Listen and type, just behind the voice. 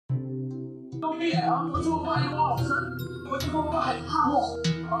兄弟啊，我就怕有老师，我就说我很怕我，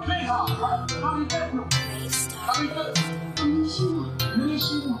我非常怕，他们在弄，他们在，没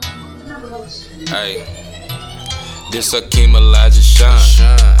事，那不能吃。Hey, this Hakeem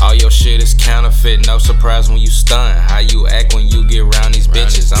OlajuSHUN. All your shit is counterfeit, no surprise when you stun. How you act when you get around these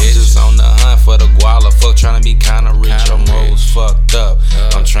bitches? I'm just on the hunt for the guala, fuck tryna be kinda rich. Your morals fucked up.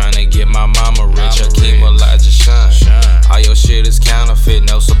 I'm tryna get my mama rich. Hakeem OlajuSHUN. All your shit is counterfeit,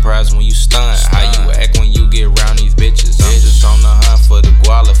 no surprise when you stun. How you act when you get around these bitches? I'm just on the hunt for the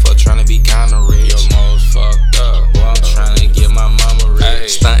guala, fuck tryna be kinda rich. Your morals fucked up. Well, I'm tryna get my mama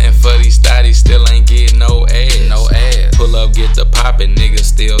rich. Stunting for these thotties, still ain't getting no ass. Pull up, get the poppin', niggas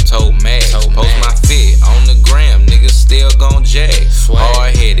still told mad. Post my fit on the gram, niggas still gon' jag.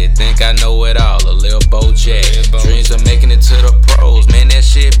 Hard headed, think I know it all, a lil' Bojack. Dreams of making it to the pros, man, that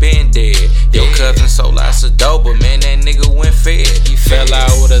shit been dead. Your cousin sold lots of dope, but man, that nigga went fed. He fell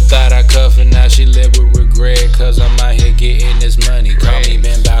out with a thought I cuff, and now she live with regret. Cause I'm out here getting this money, call me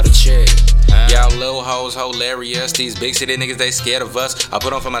been bout a check. Y'all little hoes hilarious, these big city niggas, they scared of us. I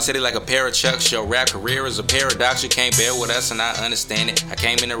put on for my city like a pair of chucks. Your rap career is a paradox, you can't bear with us and I understand it. I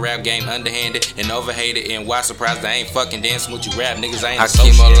came in the rap game underhanded and overhated, and why surprised I ain't fucking dancing with you rap niggas, I ain't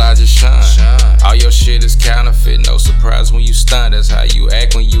Hakeem OlajuSHUN. All your shit is counterfeit, no surprise when you stun. That's how you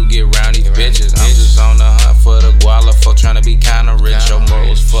act when you get around these bitches. I'm just on the hunt for the guala, fuck tryna be kinda rich. Your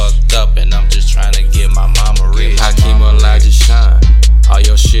morals fucked up and I'm just tryna get my mama rich. Hakeem OlajuSHUN. All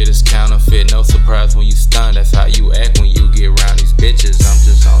your shit is counterfeit, no surprise when you stun. That's how you act when you get around these bitches. I'm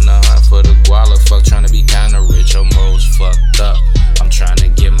just on the hunt for the guala, fuck tryna be kinda rich. Your morals fucked up, I'm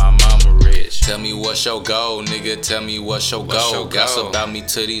tryna get my mama rich. Tell me what's your goal, nigga, tell me what's your goal. Gossip about me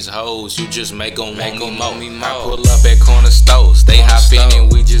to these hoes, you just make them want me more. I pull up at corner stores, they hop in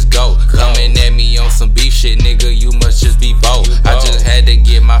and we just go. Coming at me on some beef shit, nigga, you must just be bold. I just had to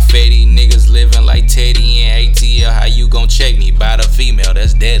get my fatty, niggas living like Teddy and ATL. How you gon' check me by the female?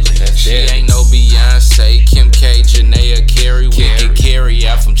 That's deadly. She ain't no Beyonce, Kim K, Janaea Carey. We get carry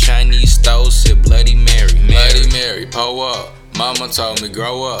out from Chinese stores, sit Bloody Mary. Bloody Mary, pull up. Mama told me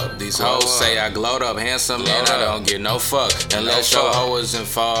grow up. These hoes say I glowed up, handsome man, I don't get no fuck unless your hoe is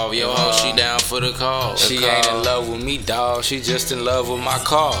involved. Your hoe, she down for the call. She ain't in love with me, dawg, she just in love with my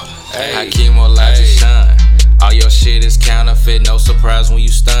car. Hakeem OlajuSHUN. All your shit is counterfeit, no surprise when you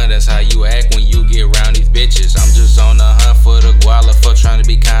stun. That's how you act when you get around these bitches. I'm just on the hunt for the guala, fuck tryna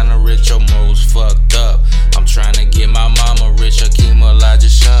be kinda rich. Your morals fucked up, I'm tryna get my mama rich. Hakeem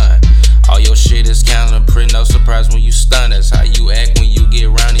OlajuSHUN. All your shit is counterfeit, no surprise when you stun. That's how you act when you get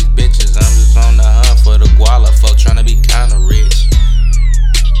around